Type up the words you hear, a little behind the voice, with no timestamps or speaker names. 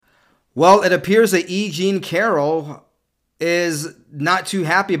Well, it appears that E. Jean Carroll is not too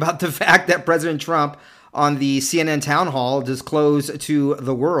happy about the fact that President Trump on the CNN town hall disclosed to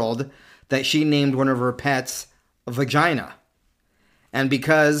the world that she named one of her pets Vagina. And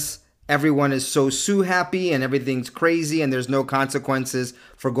because everyone is so Sue happy and everything's crazy and there's no consequences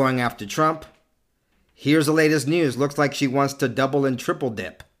for going after Trump, here's the latest news. Looks like she wants to double and triple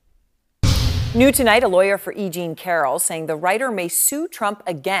dip. New tonight, a lawyer for E. Jean Carroll saying the writer may sue Trump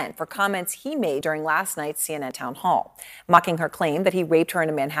again for comments he made during last night's CNN town hall, mocking her claim that he raped her in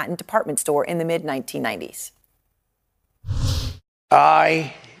a Manhattan department store in the mid-1990s.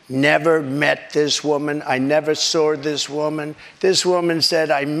 I never met this woman. I never saw this woman. This woman said,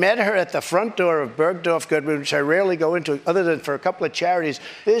 I met her at the front door of Bergdorf Goodman, which I rarely go into other than for a couple of charities.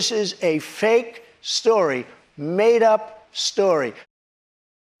 This is a fake story, made up story.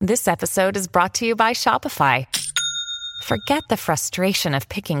 This episode is brought to you by Shopify. Forget the frustration of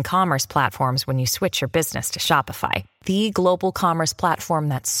picking commerce platforms when you switch your business to Shopify, the global commerce platform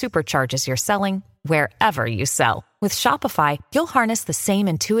that supercharges your selling wherever you sell. With Shopify, you'll harness the same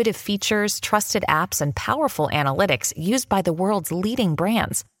intuitive features, trusted apps, and powerful analytics used by the world's leading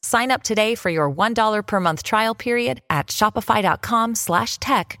brands. Sign up today for your $1 per month trial period at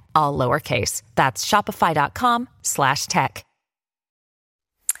shopify.com/tech, all lowercase. That's shopify.com/tech.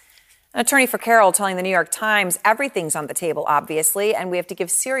 An attorney for Carroll telling the New York Times everything's on the table, obviously, and we have to give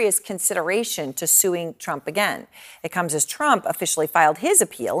serious consideration to suing Trump again. It comes as Trump officially filed his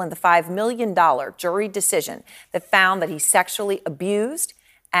appeal in the $5 million jury decision that found that he sexually abused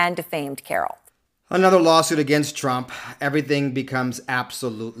and defamed Carroll. Another lawsuit against Trump. Everything becomes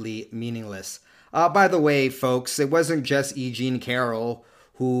absolutely meaningless. By the way, folks, it wasn't just E. Jean Carroll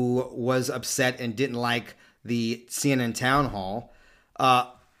who was upset and didn't like the CNN town hall.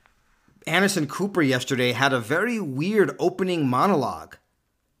 Anderson Cooper yesterday had a very weird opening monologue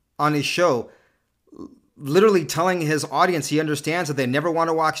on his show, literally telling his audience he understands that they never want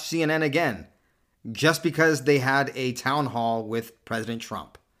to watch CNN again just because they had a town hall with President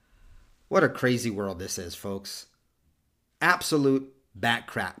Trump. What a crazy world this is, folks. Absolute bat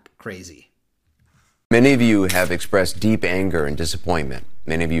crap crazy. Many of you have expressed deep anger and disappointment.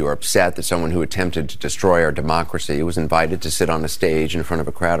 Many of you are upset that someone who attempted to destroy our democracy was invited to sit on a stage in front of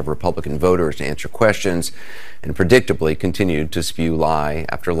a crowd of Republican voters to answer questions and predictably continued to spew lie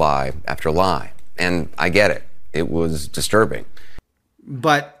after lie after lie. And I get it. It was disturbing.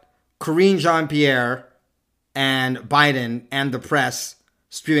 But Karine Jean-Pierre and Biden and the press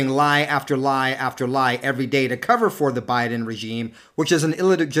spewing lie after lie after lie every day to cover for the Biden regime, which is an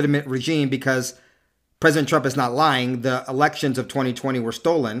illegitimate regime because President Trump is not lying. The elections of 2020 were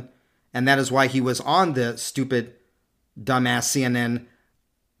stolen, and that is why he was on the stupid, dumbass CNN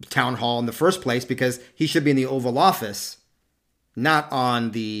town hall in the first place, because he should be in the Oval Office, not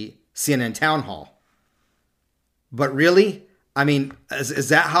on the CNN town hall. But really, I mean, is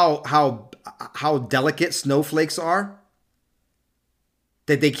that how delicate snowflakes are?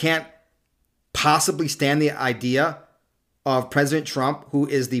 That they can't possibly stand the idea of President Trump, who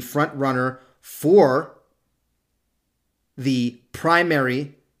is the front runner for the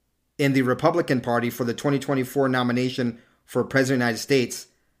primary in the Republican Party for the 2024 nomination for President of the United States.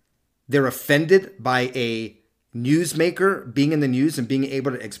 They're offended by a newsmaker being in the news and being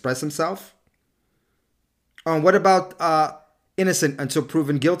able to express himself. What about innocent until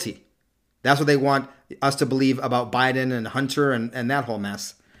proven guilty? That's what they want us to believe about Biden and Hunter and that whole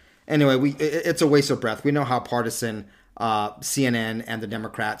mess. Anyway, it's a waste of breath. We know how partisan CNN and the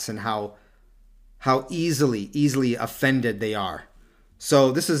Democrats and how easily offended they are.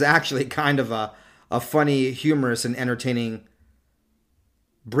 So this is actually kind of a funny, humorous, and entertaining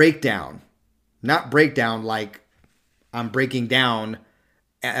breakdown. Not breakdown like I'm breaking down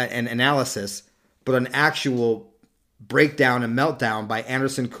an analysis, but an actual breakdown and meltdown by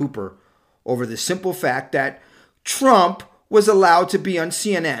Anderson Cooper over the simple fact that Trump was allowed to be on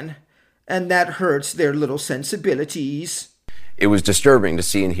CNN, and that hurts their little sensibilities. It was disturbing to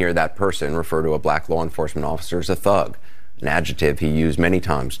see and hear that person refer to a black law enforcement officer as a thug, an adjective he used many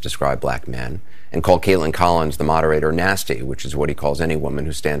times to describe black men, and called Caitlin Collins, the moderator, nasty, which is what he calls any woman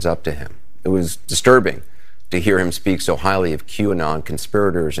who stands up to him. It was disturbing to hear him speak so highly of QAnon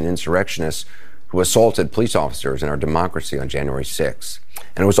conspirators and insurrectionists who assaulted police officers in our democracy on January 6th.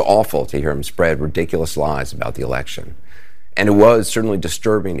 And it was awful to hear him spread ridiculous lies about the election. And it was certainly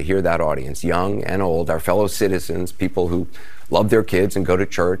disturbing to hear that audience, young and old, our fellow citizens, people who love their kids and go to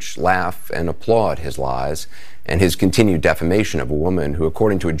church, laugh and applaud his lies and his continued defamation of a woman who,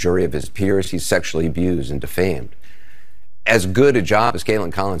 according to a jury of his peers, he sexually abused and defamed. As good a job as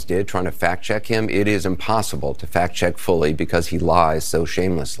Caitlin Collins did trying to fact check him, it is impossible to fact check fully because he lies so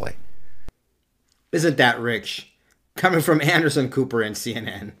shamelessly. Isn't that rich? Coming from Anderson Cooper and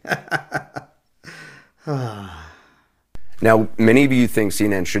CNN. Now, many of you think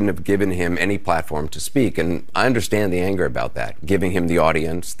CNN shouldn't have given him any platform to speak, and I understand the anger about that, giving him the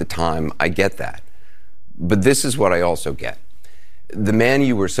audience, the time. I get that. But this is what I also get. The man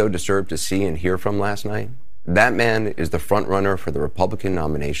you were so disturbed to see and hear from last night, that man is the front runner for the Republican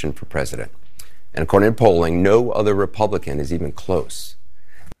nomination for president. And according to polling, no other Republican is even close.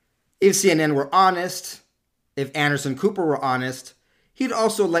 If CNN were honest, if Anderson Cooper were honest, he'd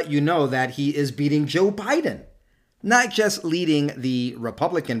also let you know that he is beating Joe Biden. Not just leading the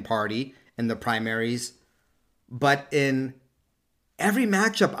Republican Party in the primaries, but in every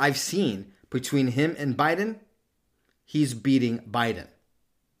matchup I've seen between him and Biden, he's beating Biden.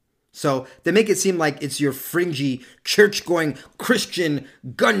 So they make it seem like it's your fringy, church-going, Christian,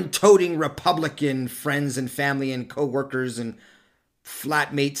 gun-toting Republican friends and family and co-workers and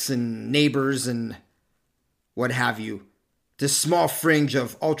flatmates and neighbors and what have you. This small fringe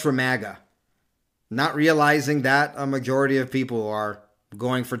of ultra MAGA. Not realizing that a majority of people are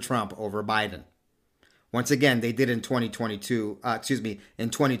going for Trump over Biden. Once again, they did in in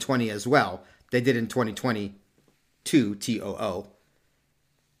 2020 as well. They did in 2022, TOO.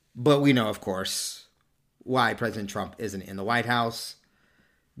 But we know, of course, why President Trump isn't in the White House.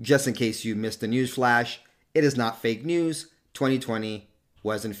 Just in case you missed the news flash, it is not fake news. 2020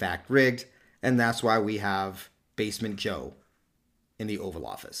 was in fact rigged, and that's why we have Basement Joe in the Oval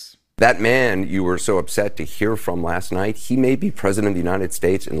Office. That man you were so upset to hear from last night, he may be president of the United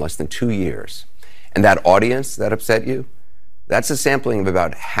States in less than 2 years. And that audience that upset you, that's a sampling of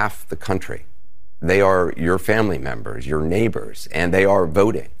about half the country. They are your family members, your neighbors, and they are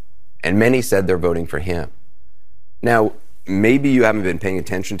voting. And many said they're voting for him. Now, maybe you haven't been paying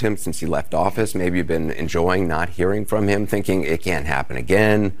attention to him since he left office. Maybe you've been enjoying not hearing from him, thinking it can't happen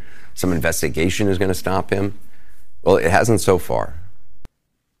again. Some investigation is going to stop him. Well, it hasn't so far.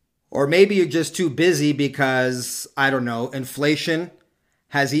 Or maybe you're just too busy because, I don't know, inflation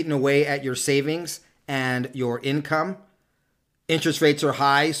has eaten away at your savings and your income. Interest rates are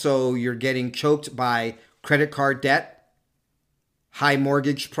high, so you're getting choked by credit card debt, high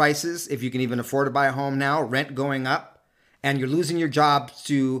mortgage prices, if you can even afford to buy a home now, rent going up, and you're losing your job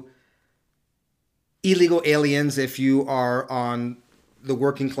to illegal aliens if you are on the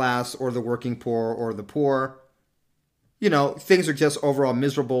working class or the working poor or the poor. You know, things are just overall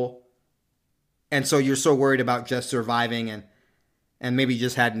miserable. And so you're so worried about just surviving and maybe you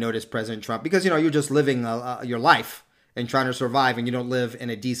just hadn't noticed President Trump because, you're just living your life and trying to survive and you don't live in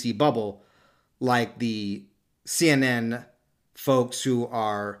a DC bubble like the CNN folks who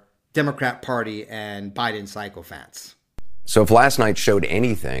are Democrat Party and Biden sycophants. So if last night showed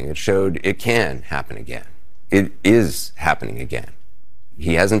anything, it showed it can happen again. It is happening again.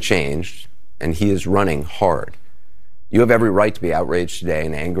 He hasn't changed and he is running hard. You have every right to be outraged today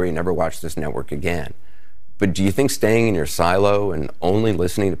and angry and never watch this network again. But do you think staying in your silo and only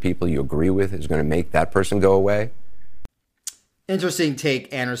listening to people you agree with is going to make that person go away? Interesting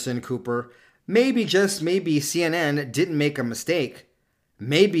take, Anderson Cooper. Maybe, just maybe, CNN didn't make a mistake.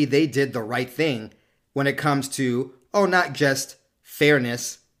 Maybe they did the right thing when it comes to, not just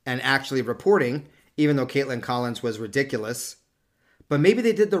fairness and actually reporting, even though Caitlin Collins was ridiculous, but maybe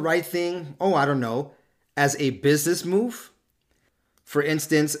they did the right thing, I don't know, as a business move. For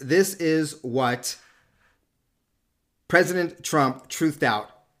instance, this is what President Trump truthed out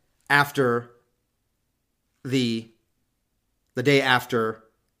after the day after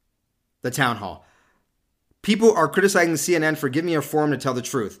the town hall. People are criticizing CNN for giving me a forum to tell the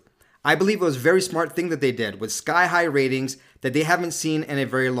truth. I believe it was a very smart thing that they did with sky-high ratings that they haven't seen in a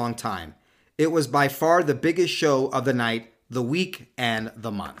very long time. It was by far the biggest show of the night, the week, and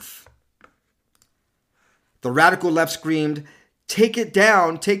the month. The radical left screamed, take it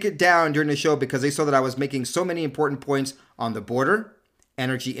down during the show because they saw that I was making so many important points on the border,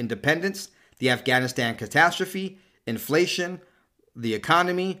 energy independence, the Afghanistan catastrophe, inflation, the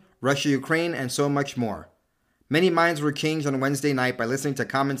economy, Russia, Ukraine, and so much more. Many minds were changed on Wednesday night by listening to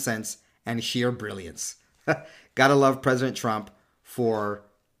common sense and sheer brilliance. Gotta love President Trump for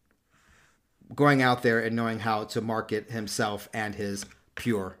going out there and knowing how to market himself and his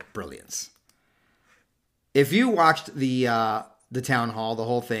pure brilliance. If you watched the town hall, the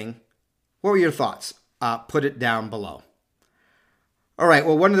whole thing, what were your thoughts? Put it down below. All right,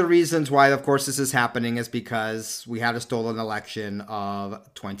 well, one of the reasons why, of course, this is happening is because we had a stolen election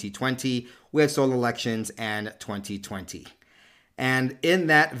of 2020. We had stolen elections in 2020. And in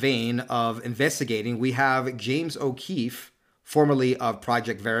that vein of investigating, we have James O'Keefe, formerly of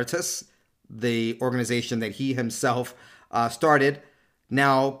Project Veritas, the organization that he himself started,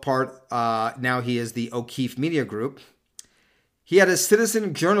 now he is the O'Keefe Media Group. He had a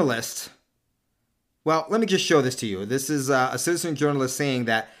citizen journalist. Well, let me just show this to you. This is a citizen journalist saying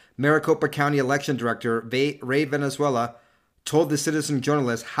that Maricopa County Election Director Ray Venezuela told the citizen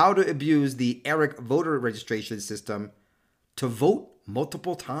journalist how to abuse the ERIC voter registration system to vote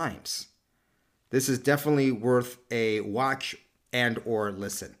multiple times. This is definitely worth a watch and or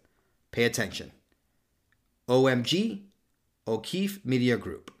listen. Pay attention. OMG, O'Keefe Media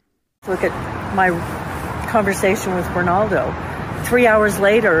Group. Look at my conversation with Ronaldo 3 hours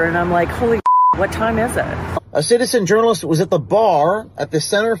later, and I'm like, holy what time is it? A citizen journalist was at the bar at the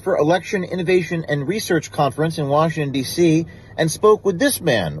Center for Election Innovation and Research Conference in Washington, D.C., and spoke with this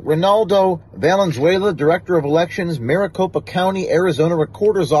man, Ronaldo Valenzuela, Director of Elections, Maricopa County, Arizona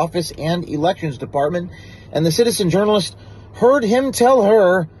Recorder's Office and Elections Department. And the citizen journalist heard him tell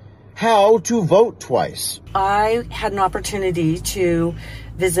her how to vote twice. I had an opportunity to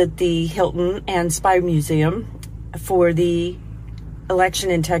visit the Hilton and Spy Museum for the Election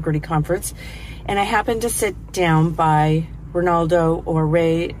Integrity Conference, and I happened to sit down by Ronaldo or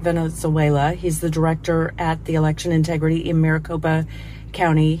Ray Venezuela. He's the director at the Election Integrity in Maricopa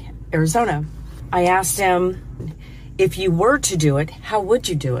County, Arizona. I asked him, if you were to do it, how would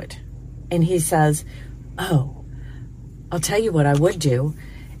you do it? And he says, oh, I'll tell you what I would do.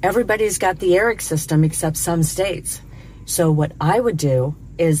 Everybody's got the ERIC system except some states. So what I would do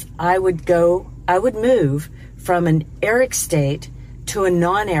is I would move from an ERIC state to a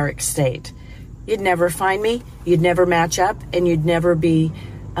non-ERIC state. You'd never find me, you'd never match up, and you'd never be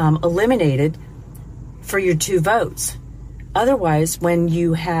eliminated for your two votes. Otherwise, when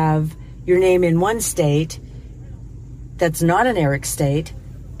you have your name in one state that's not an ERIC state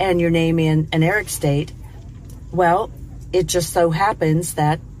and your name in an ERIC state, well, it just so happens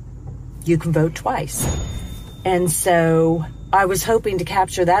that you can vote twice. And so I was hoping to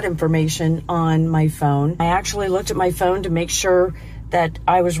capture that information on my phone. I actually looked at my phone to make sure that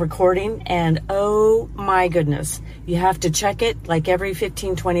I was recording, and oh my goodness, you have to check it like every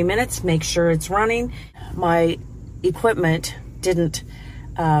 15, 20 minutes, make sure it's running. My equipment didn't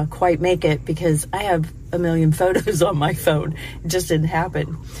quite make it because I have a million photos on my phone. It just didn't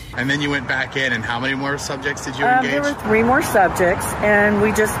happen. And then you went back in, and how many more subjects did you engage? There were 3 more subjects, and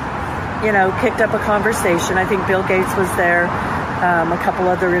we just, kicked up a conversation. I think Bill Gates was there, a couple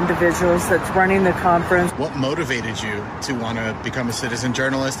other individuals that's running the conference. What motivated you to want to become a citizen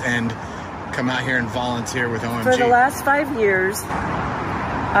journalist and come out here and volunteer with OMG? For the last 5 years,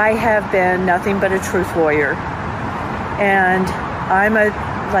 I have been nothing but a truth warrior. And I'm a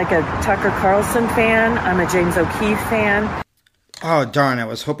Tucker Carlson fan. I'm a James O'Keefe fan. Oh, darn. I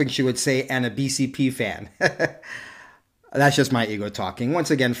was hoping she would say, and a BCP fan. That's just my ego talking.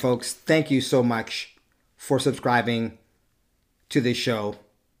 Once again, folks, thank you so much for subscribing to this show.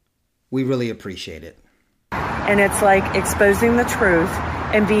 We really appreciate it. And it's like exposing the truth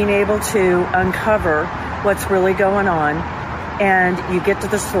and being able to uncover what's really going on. And you get to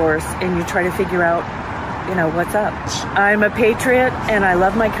the source and you try to figure out, what's up. I'm a patriot and I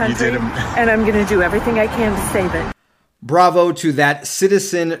love my country and I'm going to do everything I can to save it. Bravo to that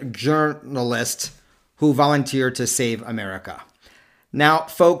citizen journalist who volunteered to save America. Now,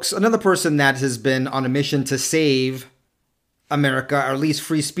 folks, another person that has been on a mission to save America, or at least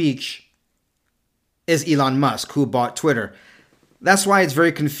free speech, is Elon Musk, who bought Twitter. That's why it's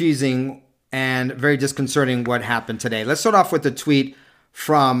very confusing and very disconcerting what happened today. Let's start off with the tweet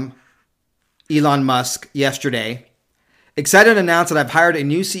from Elon Musk yesterday. Excited to announce that I've hired a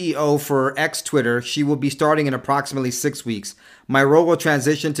new CEO for X Twitter. She will be starting in approximately 6 weeks. My role will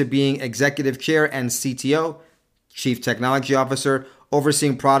transition to being executive chair and CTO, chief technology officer,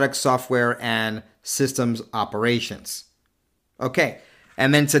 overseeing product, software, and systems operations. Okay.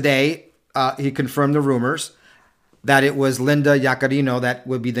 And then today, he confirmed the rumors that it was Linda Yaccarino that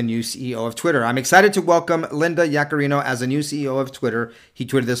would be the new CEO of Twitter. I'm excited to welcome Linda Yaccarino as the new CEO of Twitter. He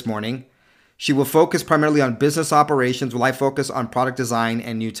tweeted this morning. She will focus primarily on business operations, while I focus on product design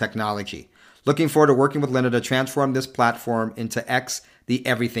and new technology. Looking forward to working with Linda to transform this platform into X, the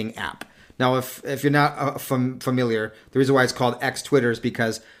everything app. Now, if you're not familiar, the reason why it's called X Twitter is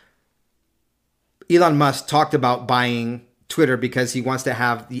because Elon Musk talked about buying Twitter because he wants to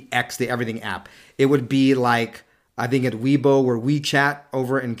have the X, the everything app. It would be like, I think at Weibo or WeChat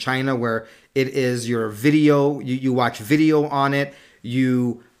over in China, where it is your video, you watch video on it,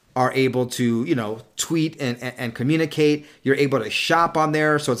 you are able to, tweet and communicate. You're able to shop on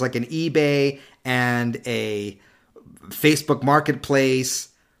there. So it's like an eBay and a Facebook marketplace,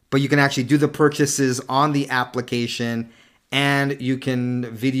 but you can actually do the purchases on the application and you can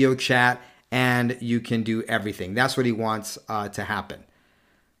video chat and you can do everything. That's what he wants to happen.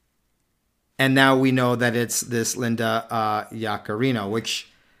 And now we know that it's this Linda Yaccarino, which,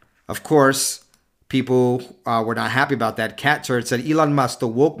 of course, people were not happy about that. Cat Turd said, Elon Musk, the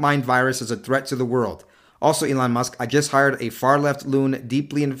woke mind virus is a threat to the world. Also, Elon Musk, I just hired a far-left loon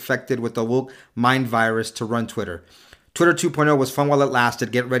deeply infected with the woke mind virus to run Twitter. Twitter 2.0 was fun while it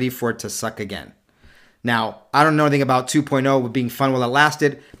lasted. Get ready for it to suck again. Now, I don't know anything about 2.0 with being fun while it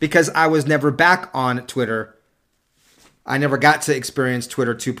lasted because I was never back on Twitter. I never got to experience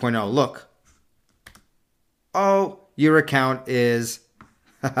Twitter 2.0. Look. Oh, your account is...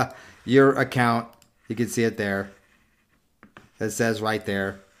 your account, you can see it there. It says right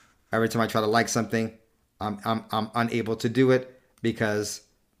there. Every time I try to like something, I'm unable to do it because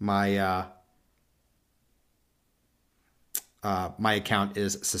my my account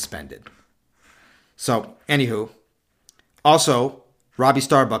is suspended. So, anywho, also Robbie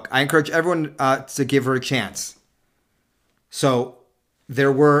Starbuck, I encourage everyone to give her a chance. So,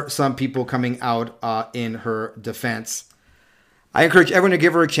 there were some people coming out in her defense. I encourage everyone to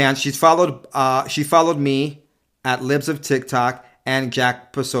give her a chance. She followed me at Libs of TikTok and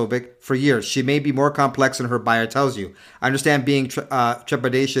Jack Posobiec for years. She may be more complex than her bio tells you. I understand being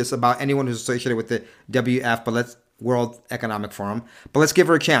trepidatious about anyone who's associated with the WF, but World Economic Forum. But let's give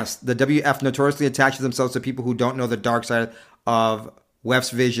her a chance. The WF notoriously attaches themselves to people who don't know the dark side of WEF's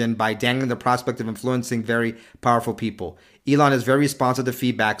vision by dangling the prospect of influencing very powerful people. Elon is very responsive to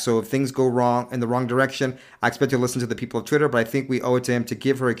feedback, so if things go wrong in the wrong direction, I expect to listen to the people of Twitter, but I think we owe it to him to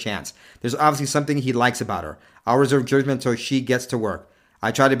give her a chance. There's obviously something he likes about her. I'll reserve judgment until she gets to work.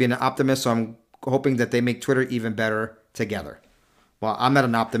 I try to be an optimist, so I'm hoping that they make Twitter even better together. Well, I'm not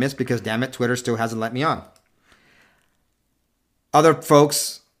an optimist because, damn it, Twitter still hasn't let me on. Other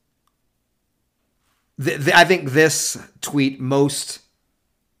folks, I think this tweet most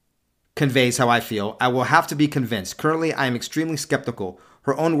conveys how I feel. I will have to be convinced. Currently, I am extremely skeptical.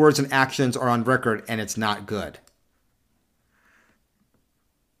 Her own words and actions are on record, and it's not good.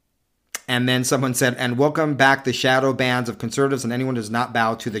 And then someone said, and welcome back the shadow bands of conservatives and anyone who does not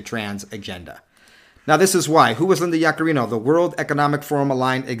bow to the trans agenda. Now, this is why. Who was Linda Yaccarino, the World Economic Forum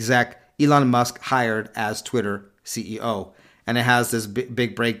aligned exec Elon Musk hired as Twitter CEO? And it has this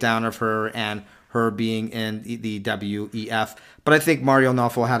big breakdown of her and her being in the WEF. But I think Mario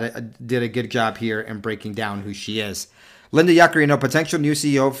Nawfal did a good job here in breaking down who she is. Linda Yaccarino, potential new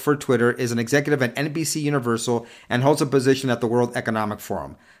CEO for Twitter, is an executive at NBC Universal and holds a position at the World Economic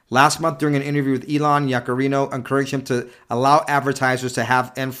Forum. Last month, during an interview with Elon, Yaccarino encouraged him to allow advertisers to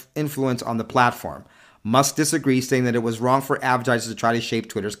have influence on the platform. Musk disagreed, saying that it was wrong for advertisers to try to shape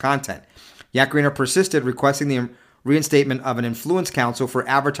Twitter's content. Yaccarino persisted, requesting the reinstatement of an influence council for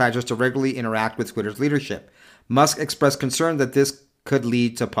advertisers to regularly interact with Twitter's leadership. Musk expressed concern that this could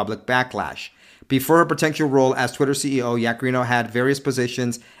lead to public backlash. Before her potential role as Twitter CEO, Yaccarino had various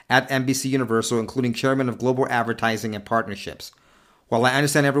positions at NBC Universal, including chairman of global advertising and partnerships. While I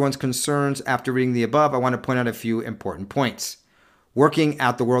understand everyone's concerns after reading the above, I want to point out a few important points. Working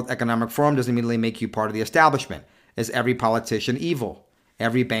at the World Economic Forum doesn't immediately make you part of the establishment. Is every politician evil?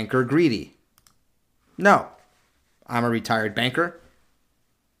 Every banker greedy? No. I'm a retired banker.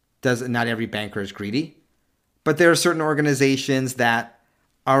 Not every banker is greedy. But there are certain organizations that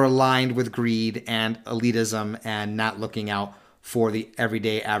are aligned with greed and elitism and not looking out for the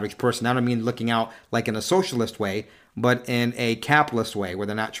everyday average person. I don't mean looking out like in a socialist way, but in a capitalist way where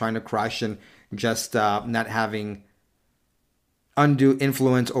they're not trying to crush and just not having undue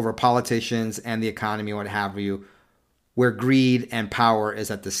influence over politicians and the economy, what have you, where greed and power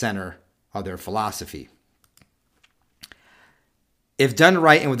is at the center of their philosophy. If done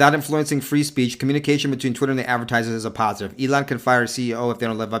right and without influencing free speech, communication between Twitter and the advertisers is a positive. Elon can fire a CEO if they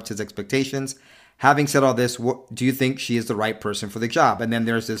don't live up to his expectations. Having said all this, do you think she is the right person for the job? And then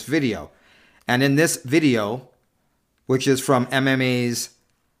there's this video. And in this video, which is from MMA's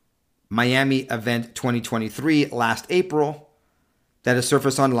Miami event 2023 last April, that has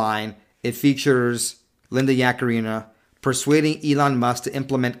surfaced online, it features Linda Yaccarino persuading Elon Musk to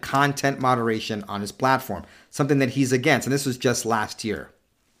implement content moderation on his platform, something that he's against, and this was just last year.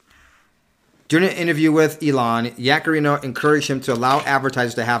 During an interview with Elon, Yaccarino encouraged him to allow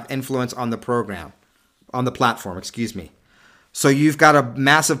advertisers to have influence on the platform. So you've got a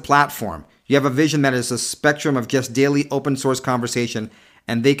massive platform. You have a vision that is a spectrum of just daily open source conversation,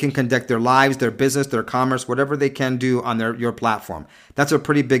 and they can conduct their lives, their business, their commerce, whatever they can do on your platform. That's a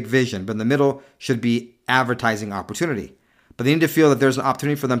pretty big vision, but in the middle should be advertising opportunity. But they need to feel that there's an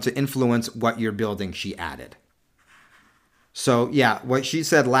opportunity for them to influence what you're building, she added. So yeah, what she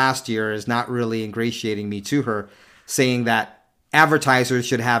said last year is not really ingratiating me to her, saying that advertisers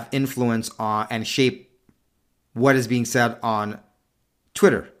should have influence on and shape what is being said on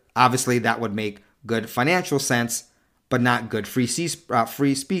Twitter. Obviously, that would make good financial sense, but not good free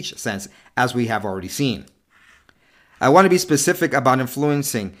speech sense, as we have already seen. I want to be specific about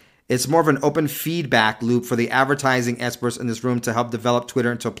influencing. It's more of an open feedback loop for the advertising experts in this room to help develop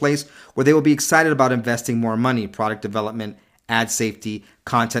Twitter into a place where they will be excited about investing more money, product development, ad safety,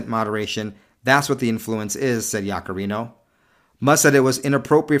 content moderation. That's what the influence is, said Yaccarino. Musk said it was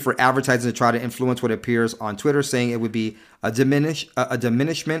inappropriate for advertising to try to influence what appears on Twitter, saying it would be a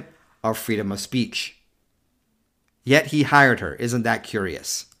diminishment of freedom of speech. Yet he hired her. Isn't that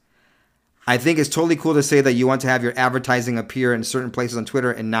curious? I think it's totally cool to say that you want to have your advertising appear in certain places on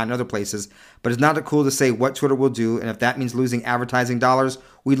Twitter and not in other places, but it's not cool to say what Twitter will do, and if that means losing advertising dollars,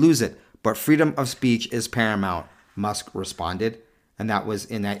 we lose it. But freedom of speech is paramount, Musk responded, and that was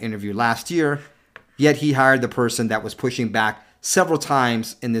in that interview last year. Yet he hired the person that was pushing back several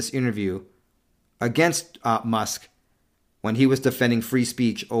times in this interview against Musk when he was defending free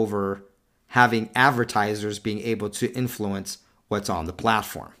speech over having advertisers being able to influence what's on the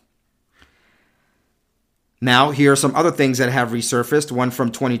platform. Now, here are some other things that have resurfaced. One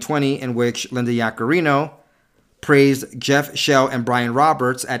from 2020 in which Linda Yaccarino praised Jeff Shell and Brian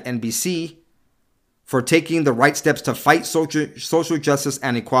Roberts at NBC for taking the right steps to fight social justice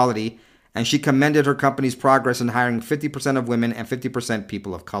and equality, and she commended her company's progress in hiring 50% of women and 50%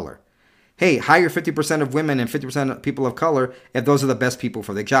 people of color. Hey, hire 50% of women and 50% of people of color if those are the best people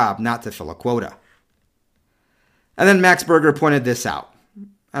for the job, not to fill a quota. And then Max Berger pointed this out,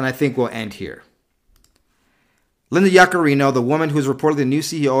 and I think we'll end here. Linda Yaccarino, the woman who's reportedly the new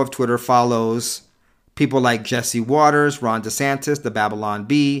CEO of Twitter, follows people like Jesse Waters, Ron DeSantis, the Babylon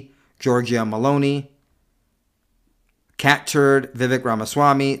Bee, Giorgia Maloney, Cat Turd, Vivek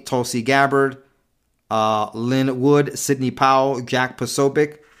Ramaswamy, Tulsi Gabbard, Lynn Wood, Sidney Powell, Jack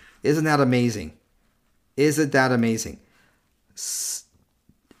Posobiec. Isn't that amazing? Isn't that amazing?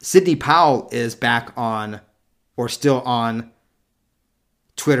 Sidney Powell is back on, or still on,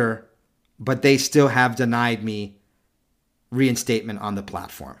 Twitter, but they still have denied me reinstatement on the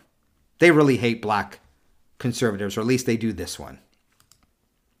platform. They really hate black conservatives, or at least they do this one.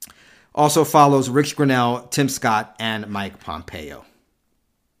 Also follows Rich Grinnell, Tim Scott, and Mike Pompeo.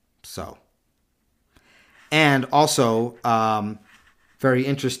 So, and also, very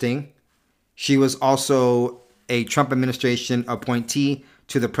interesting, she was also a Trump administration appointee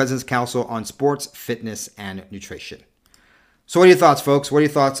to the President's Council on Sports, Fitness, and Nutrition. So what are your thoughts, folks? What are your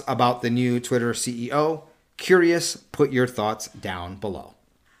thoughts about the new Twitter CEO? Curious, put your thoughts down below.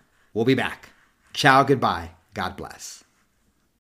 We'll be back. Ciao, goodbye. God bless.